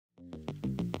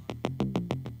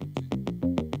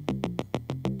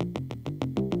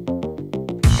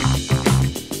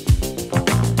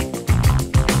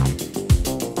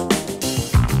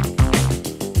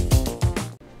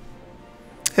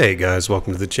Hey guys,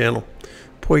 welcome to the channel.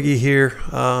 Poigi here.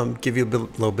 Give you a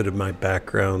little bit of my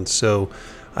background. So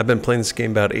I've been playing this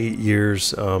game about 8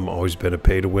 years. Always been a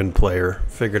pay-to-win player.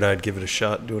 Figured I'd give it a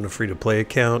shot doing a free-to-play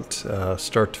account,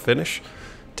 start to finish.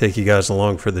 Take you guys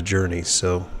along for the journey.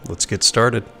 So let's get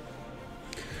started.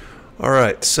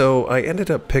 Alright, so I ended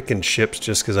up picking ships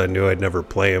just because I knew I'd never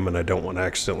play them and I don't want to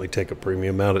accidentally take a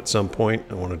premium out at some point.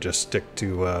 I want to just stick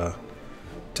to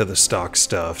the stock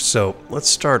stuff. So let's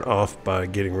start off by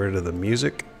getting rid of the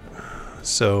music.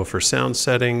 So for sound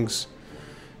settings,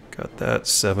 got that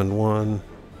 7.1.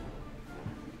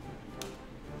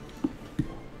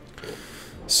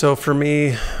 So for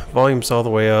me, volume's all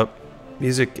the way up.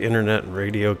 Music, internet, and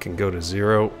radio can go to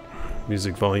 0.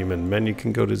 Music volume and menu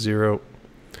can go to 0.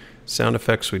 Sound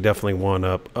effects we definitely want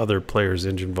up. Other players'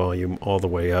 engine volume all the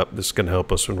way up. This is going to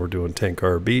help us when we're doing tank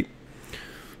RB.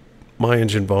 My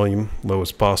engine volume low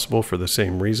as possible for the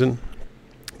same reason.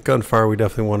 Gunfire we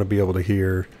definitely want to be able to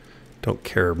hear. Don't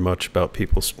care much about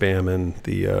people spamming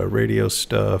the radio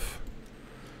stuff.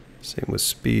 Same with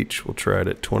speech. We'll try it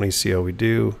at 20, see how we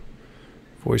do.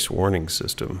 Voice warning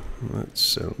system. That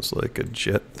sounds like a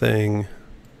jet thing.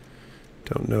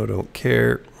 Don't know, don't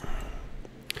care.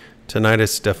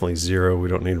 Tinnitus definitely 0. We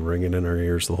don't need ringing in our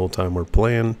ears the whole time we're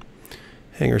playing.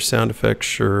 Hangar sound effects,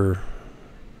 sure.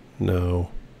 No.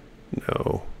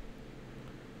 No.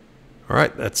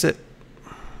 Alright, that's it.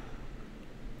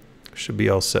 Should be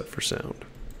all set for sound.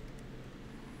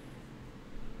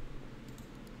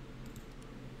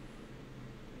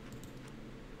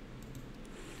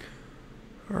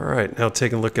 Alright, now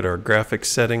taking a look at our graphics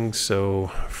settings. So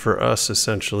for us,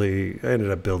 essentially, I ended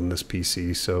up building this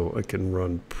PC so I can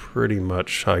run pretty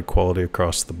much high quality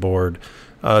across the board.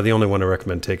 The only one I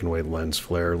recommend taking away lens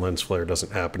flare. Lens flare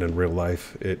doesn't happen in real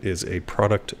life. It is a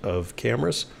product of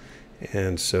cameras,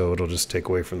 and so it'll just take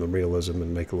away from the realism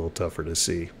and make it a little tougher to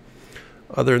see.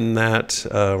 Other than that,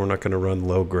 we're not going to run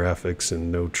low graphics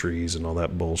and no trees and all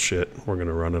that bullshit. We're going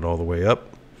to run it all the way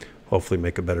up. Hopefully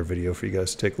make a better video for you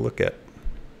guys to take a look at.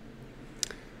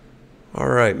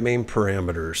 Alright, main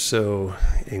parameters. So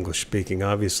English speaking,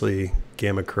 obviously.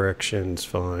 Gamma correction's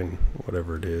fine.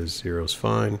 Whatever it is, 0's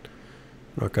fine.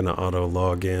 I'm not going to auto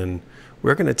log in.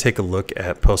 We're going to take a look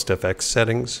at PostFX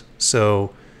settings.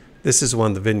 So this is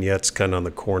one of the vignettes kind of on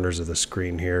the corners of the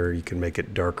screen here. You can make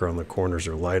it darker on the corners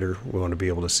or lighter. We want to be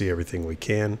able to see everything we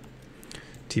can.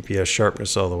 TPS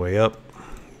sharpness all the way up.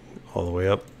 All the way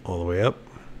up. All the way up.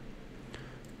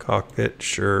 Cockpit,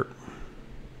 sure.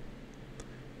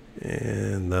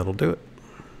 And that'll do it.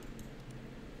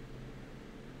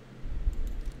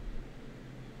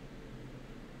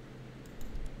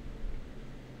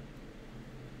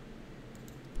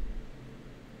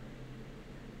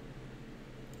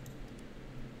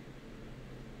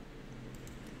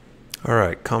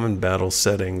 Alright, common battle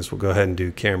settings. We'll go ahead and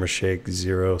do camera shake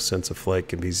 0, sense of flight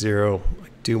can be 0. I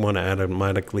do want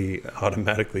to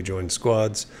automatically join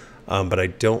squads, but I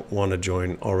don't want to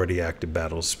join already active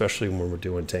battles, especially when we're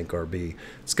doing tank RB.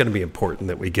 It's going to be important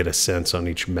that we get a sense on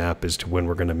each map as to when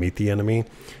we're going to meet the enemy,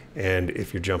 and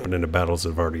if you're jumping into battles that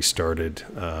have already started,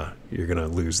 you're going to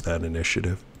lose that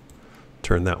initiative.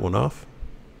 Turn that one off.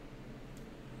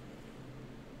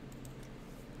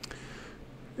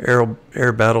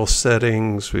 Air battle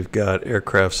settings, we've got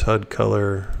aircraft's HUD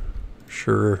color,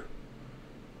 sure,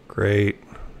 great,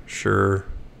 sure,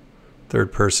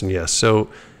 third person, yes. So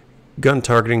gun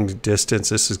targeting distance,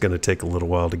 this is going to take a little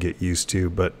while to get used to,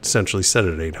 but essentially set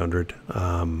it at 800.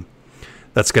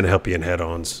 That's going to help you in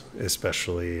head-ons,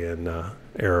 especially in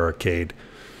Air Arcade,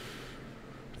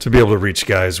 to be able to reach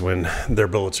guys when their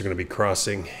bullets are going to be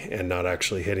crossing and not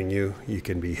actually hitting you. You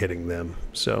can be hitting them,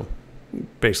 so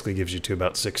basically gives you to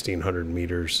about 1,600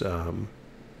 meters to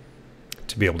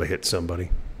be able to hit somebody.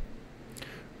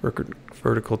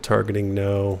 Vertical targeting,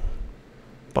 no.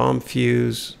 Bomb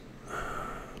fuse,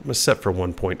 I'm going to set for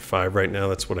 1.5 right now.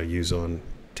 That's what I use on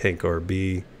tank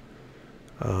RB.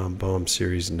 Bomb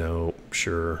series, no.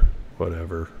 Sure,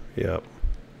 whatever. Yep.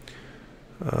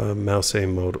 Mouse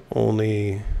aim mode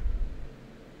only.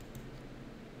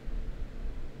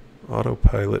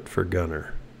 Autopilot for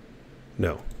gunner,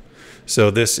 no.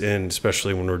 So this, and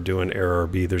especially when we're doing Air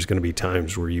RB, there's going to be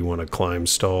times where you want to climb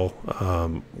stall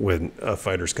when a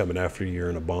fighter's coming after you, you're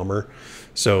in a bomber.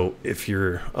 So if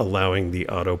you're allowing the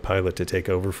autopilot to take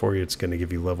over for you, it's going to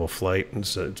give you level flight, and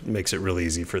so it makes it really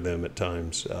easy for them at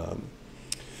times,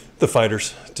 the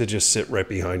fighters, to just sit right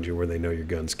behind you where they know your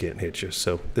guns can't hit you.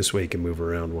 So this way you can move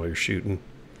around while you're shooting.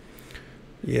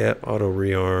 Yeah, auto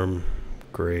rearm,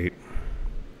 great.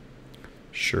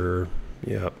 Sure,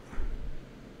 yep.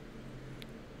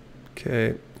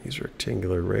 Okay, use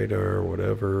rectangular radar,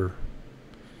 whatever.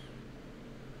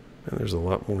 And there's a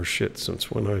lot more shit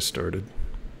since when I started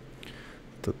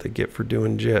that they get for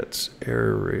doing jets.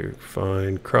 Error,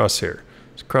 fine, crosshair.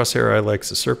 So crosshair I likes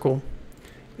a circle,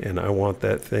 and I want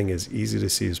that thing as easy to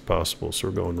see as possible, so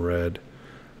we're going red.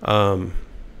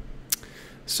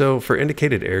 So for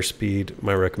indicated airspeed,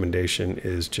 my recommendation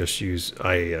is just use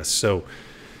IAS. So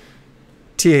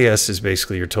TAS is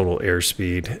basically your total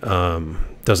airspeed.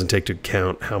 Doesn't take into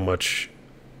account how much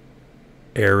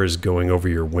air is going over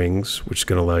your wings, which is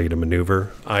going to allow you to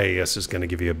maneuver. IAS is going to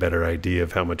give you a better idea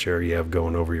of how much air you have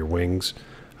going over your wings.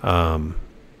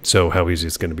 So how easy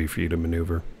it's going to be for you to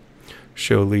maneuver.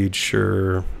 Show lead,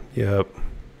 sure. Yep.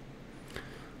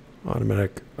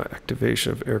 Automatic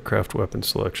activation of aircraft weapon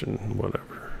selection,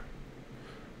 whatever.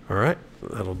 All right,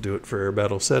 that'll do it for air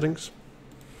battle settings.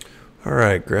 All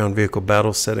right, ground vehicle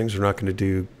battle settings. We're not going to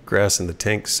do grass in the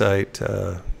tank site.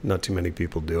 Not too many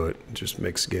people do it. It just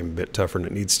makes the game a bit tougher than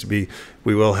it needs to be.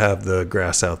 We will have the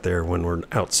grass out there when we're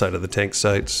outside of the tank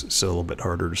sites, so a little bit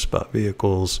harder to spot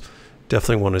vehicles.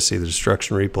 Definitely want to see the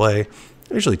destruction replay.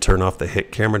 I usually turn off the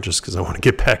hit camera just because I want to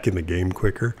get back in the game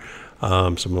quicker. So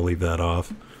I'm going to leave that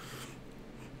off.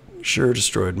 Sure,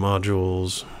 destroyed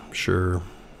modules. Sure.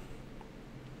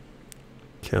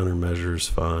 Countermeasures,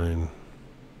 fine.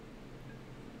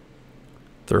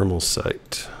 Thermal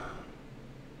sight.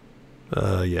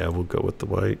 Yeah, we'll go with the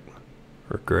white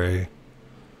or gray.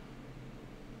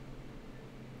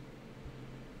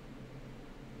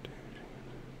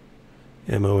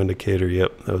 Ammo indicator,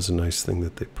 yep, that was a nice thing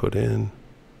that they put in.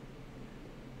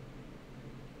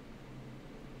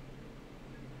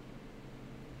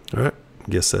 All right,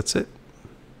 guess that's it.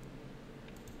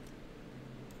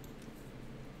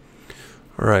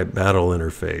 All right, battle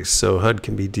interface. So HUD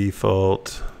can be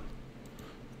default.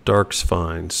 Dark's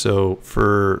fine. So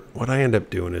for what I end up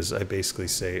doing is I basically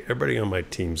say everybody on my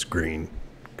team's green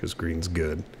because green's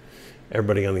good.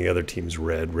 Everybody on the other team's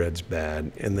red. Red's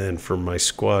bad. And then for my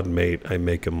squad mate, I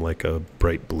make them like a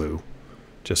bright blue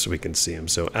just so we can see them.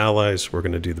 So allies, we're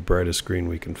going to do the brightest green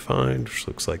we can find, which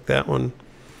looks like that one.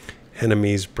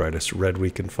 Enemies, brightest red we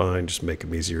can find, just make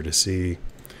them easier to see.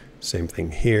 Same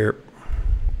thing here.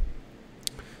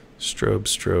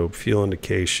 Strobe, fuel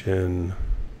indication.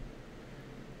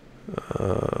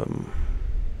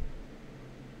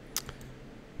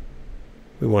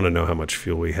 We want to know how much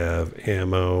fuel we have.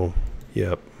 Ammo,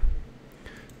 yep.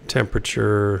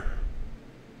 Temperature.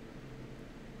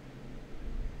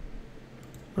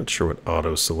 Not sure what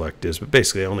auto select is, but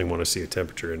basically I only want to see a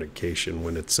temperature indication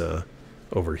when it's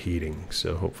overheating.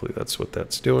 So hopefully that's what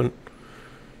that's doing.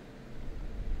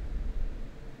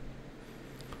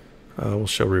 We'll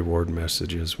show reward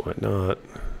messages. Why not?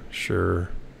 Sure.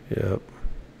 Yep.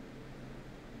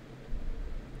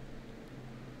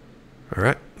 All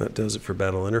right, that does it for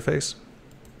battle interface.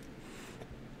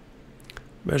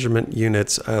 Measurement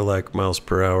units, I like miles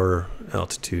per hour,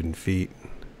 altitude in feet.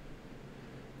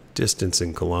 Distance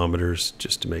in kilometers,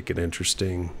 just to make it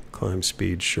interesting. Climb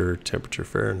speed, sure. Temperature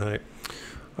Fahrenheit.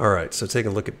 All right, so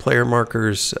taking a look at player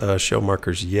markers. Show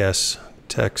markers, yes.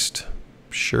 Text,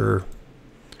 sure.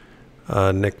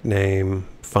 Nickname,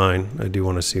 fine. I do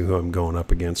want to see who I'm going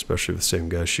up against, especially if the same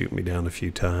guy shooting me down a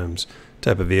few times.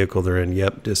 Type of vehicle they're in,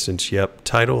 yep. Distance, yep.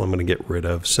 Title, I'm going to get rid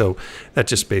of. So that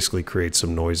just basically creates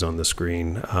some noise on the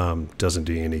screen. Doesn't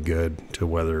do you any good to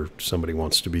whether somebody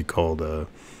wants to be called a,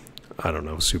 I don't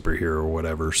know, superhero or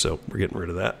whatever. So we're getting rid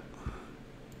of that.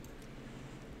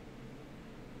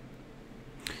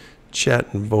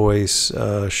 Chat and voice,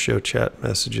 show chat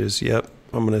messages, yep.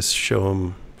 I'm going to show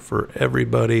them for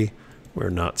everybody. We're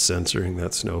not censoring,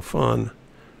 that's no fun.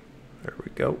 There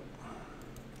we go.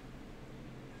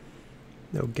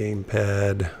 No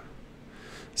gamepad.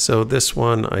 So this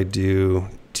one I do,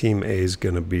 team A is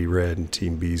going to be red and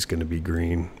team B is going to be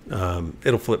green.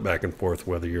 It'll flip back and forth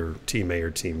whether you're team A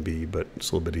or team B, but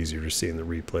it's a little bit easier to see in the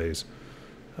replays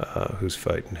who's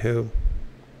fighting who.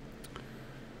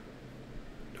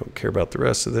 Don't care about the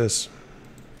rest of this.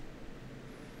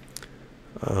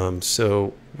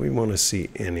 So we want to see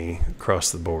any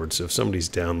across the board. So if somebody's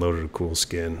downloaded a cool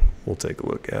skin, we'll take a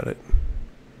look at it.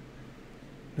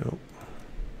 Nope.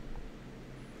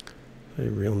 A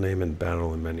real name and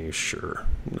battle and menu, sure.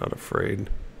 I'm not afraid.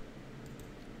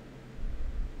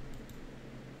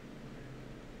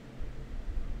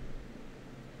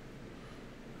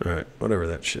 All right, whatever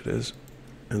that shit is.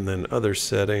 And then other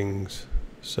settings,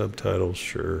 subtitles,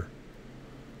 sure.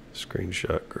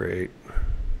 Screenshot, great.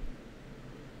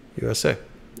 USA.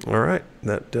 All right,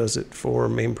 that does it for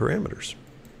main parameters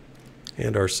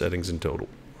and our settings in total.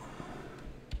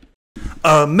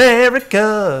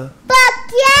 America!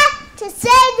 Fuck yeah! To say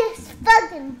this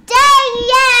fucking day,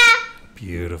 yeah!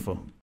 Beautiful.